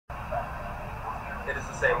it is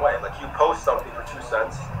the same way. Like you post something for 2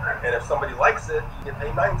 cents, and if somebody likes it, you get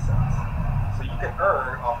paid 9 cents. So you can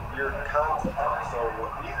earn off of your content. So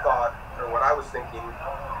what we thought, or what I was thinking,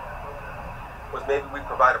 was maybe we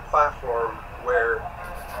provide a platform where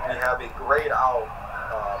we have a grayed out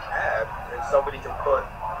ad, and somebody can put, I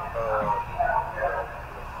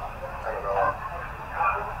don't know,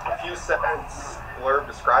 a few sentence blurb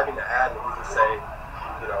describing the ad, and we can say,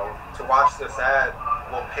 you know, to watch this ad,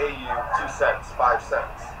 we'll pay you 2 cents, 5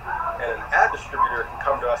 cents. And an ad distributor can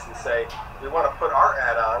come to us and say, we want to put our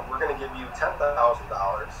ad on, we're going to give you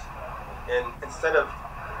 $10,000. And instead of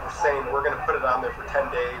saying we're going to put it on there for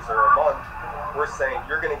 10 days or a month, we're saying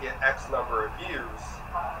you're going to get X number of views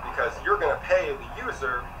because you're going to pay the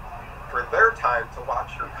user for their time to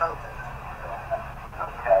watch your content.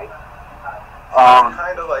 Okay. So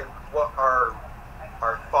kind of like what our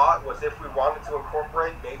thought was, if we wanted to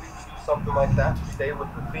incorporate, maybe we do something like that to stay with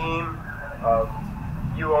the theme of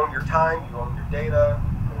you own your time, you own your data.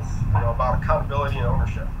 It's, you know, about accountability and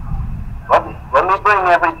ownership. Let me bring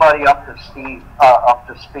everybody up to speed.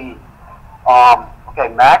 Okay,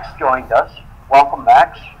 Max joined us. Welcome,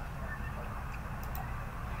 Max.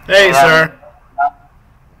 Hey, sir.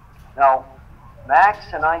 Now,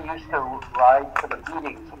 Max and I used to ride to the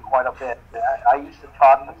meetings quite a bit. I used to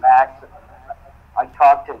talk to Max. I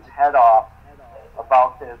talked his head off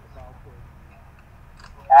about this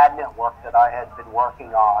ad network that I had been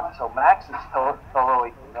working on. So Max is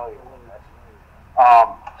totally familiar with it.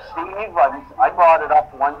 Steve, I brought it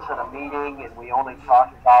up once at a meeting, and we only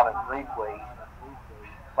talked about it briefly.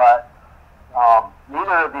 But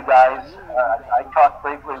neither of you guys, I talked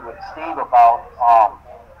briefly with Steve about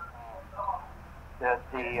the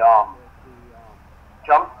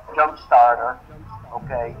jump starter.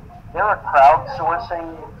 Okay, there are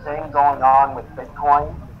crowdsourcing thing going on with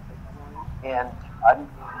Bitcoin, and I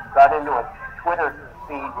got into a Twitter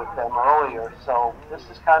feed with them earlier. So this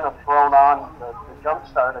is kind of thrown on. The jump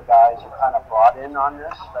starter guys are kind of brought in on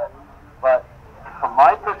this, but from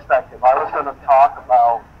my perspective, I was going to talk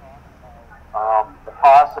about the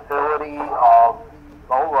possibility of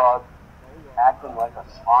GoLug acting like a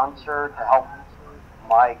sponsor to help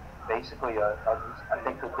my, basically, I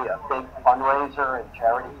think it would be a big fundraiser and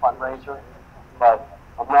charity fundraiser, but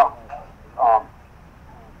I'm not,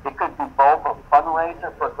 it could be both a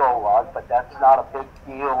fundraiser for GoLug, but that's not a big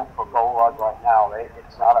deal for GoLug right now.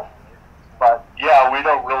 It's not a, but... Yeah, we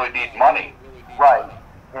don't really need money. Right.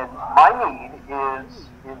 And my need is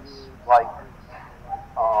like,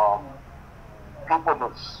 people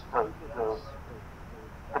to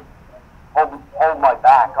hold my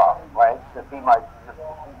back up, right? To be my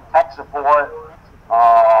tech support,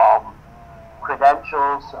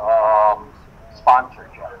 credentials,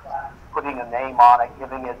 sponsorship, putting a name on it,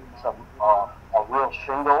 giving it some a real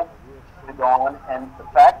shingle to go on. And the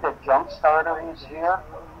fact that Jumpstarter is here,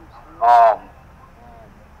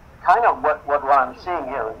 kind of what I'm seeing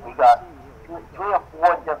here is we got 3 or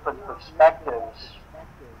 4 different perspectives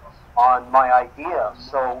on my idea.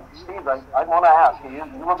 So, Steve, I want to ask you,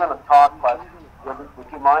 you were going to talk, but would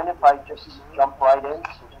you mind if I just jump right in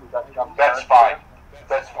since we got Jumpstarter? That's fine.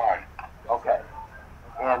 That's fine. Okay.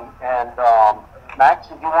 And Max,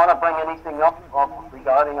 did you want to bring anything up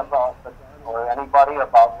regarding about or anybody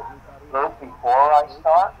about the group before I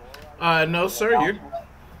start? No, sir.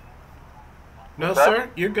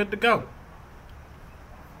 You're good to go.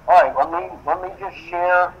 All right. Let me just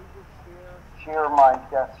share my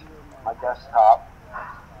desktop,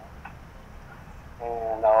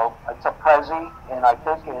 and it's a Prezi, and I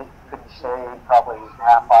think it could say probably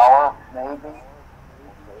half hour, maybe.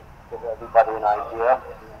 Give everybody an idea.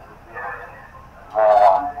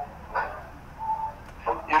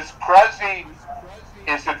 Is Prezi,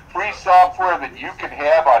 is it free software that you can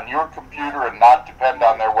have on your computer and not depend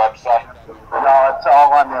on their website? No, it's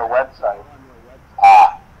all on their website.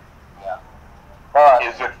 Ah. Yeah. But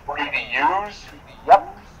is it free to use?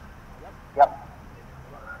 Yep.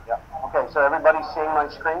 Okay, so everybody's seeing my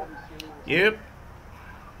screen? Yep.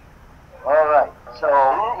 All right, so...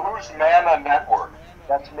 Who's Mana Network?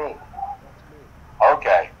 That's me.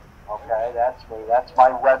 Okay. Okay, that's me. That's my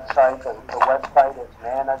website. The website is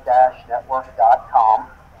mana-network.com.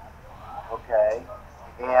 Okay,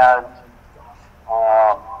 and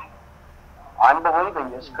I'm believing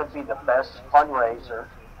this could be the best fundraiser,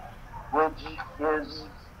 which is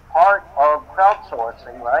part of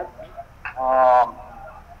crowdsourcing, right?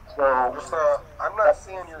 So I'm not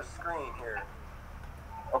seeing your screen here.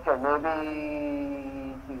 Okay,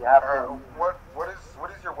 maybe you have to... What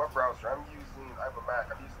is your web browser? I have a Mac.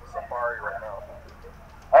 I'm using Safari right now.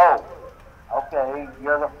 Oh, okay.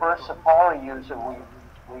 You're the first Safari user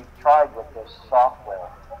we've tried with this software.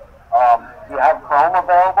 Do you have Chrome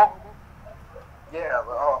available? Yeah,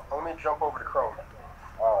 let me jump over to Chrome.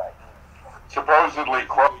 All right. Supposedly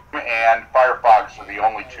Chrome and Firefox are the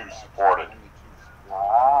only two supported.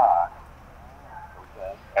 Ah.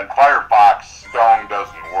 Okay. And Firefox Stone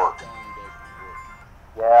doesn't work.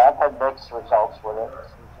 Yeah, I've had mixed results with it.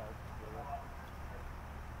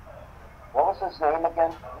 What was his name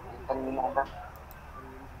again? Can you remember?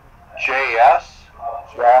 JS?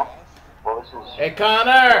 Yeah. What was his Hey, real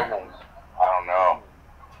Connor! name? I don't know.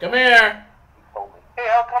 Come here! He told me. Hey,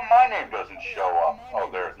 how come my name doesn't show up? Oh,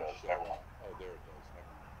 there it does. Never mind.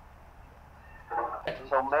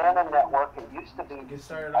 So Man and Network, it used to be, Get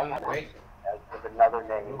started I on had it. Wait. it with another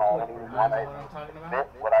name. I don't even want to What I'm talking about? admit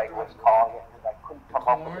what I was calling it because I couldn't come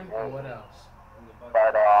up with Corn a and name. what else?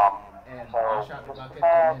 But, And so wash out the just bucket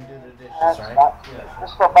about, and then do the dishes,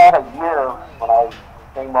 just right? about a year when I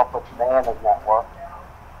came up with Man and Network.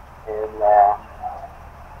 And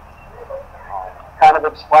kind of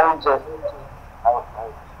explains it.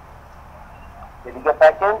 Did you get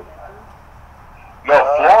back in? No,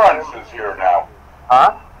 Florence is here now.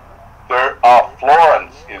 Huh?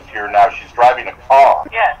 Florence is here now. She's driving a car.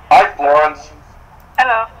 Yes. Hi, Florence.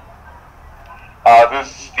 Hello. This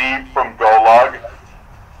is Steve from GoLug.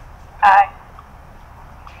 Hi.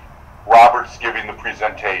 Robert's giving the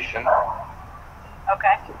presentation.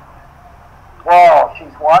 Okay. Whoa,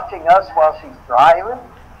 she's watching us while she's driving?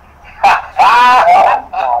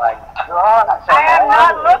 Oh my God. I am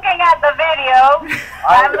not looking at the video.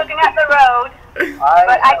 I'm looking at the road.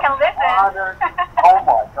 But I can listen. Oh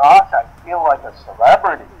my gosh, I feel like a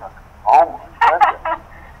celebrity. Oh my goodness.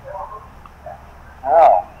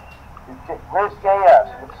 Oh. Where's JS?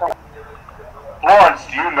 Florence,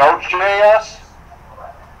 do you know JS?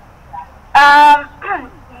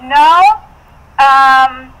 No.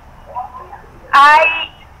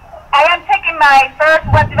 I am taking my first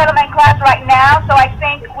web development class right now, so I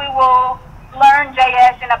think we will learn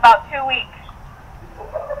JS in about 2 weeks.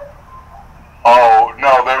 Oh,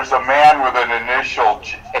 no, there's a man with an initial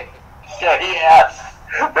JS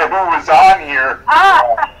who was on here. Ah,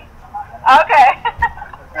 okay.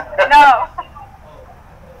 No.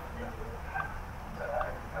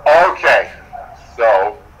 Okay,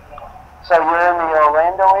 so you're in the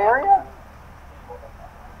Orlando area?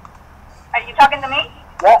 Are you talking to me?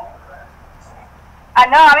 Yeah.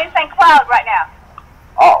 No, I'm in St. Cloud right now.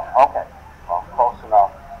 Oh, okay. Well, close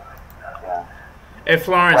enough. Yeah. Hey,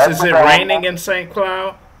 Florence, is it raining in St.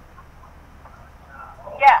 Cloud?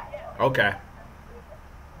 Yeah. Okay.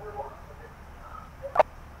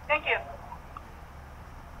 Thank you.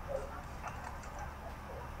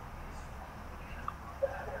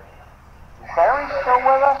 Is Barry still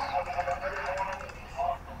with us?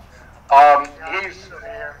 he's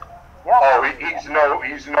Yeah.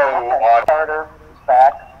 he's no Carter is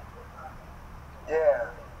back. Yeah,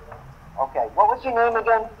 Okay. What was your name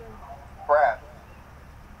again? Brad.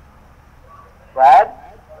 Brad?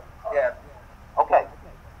 Yeah, Okay.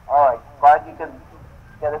 All right. Glad you could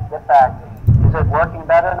get back. Is it working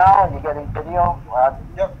better now? Are you getting video?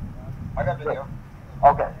 yep. I got video.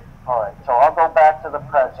 Okay. All right. So I'll go back to the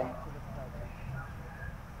present.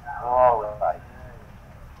 All right.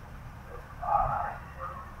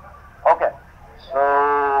 Okay.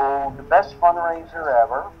 So the best fundraiser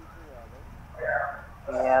ever.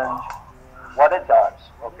 And what it does.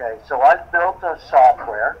 Okay. So I've built a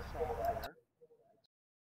software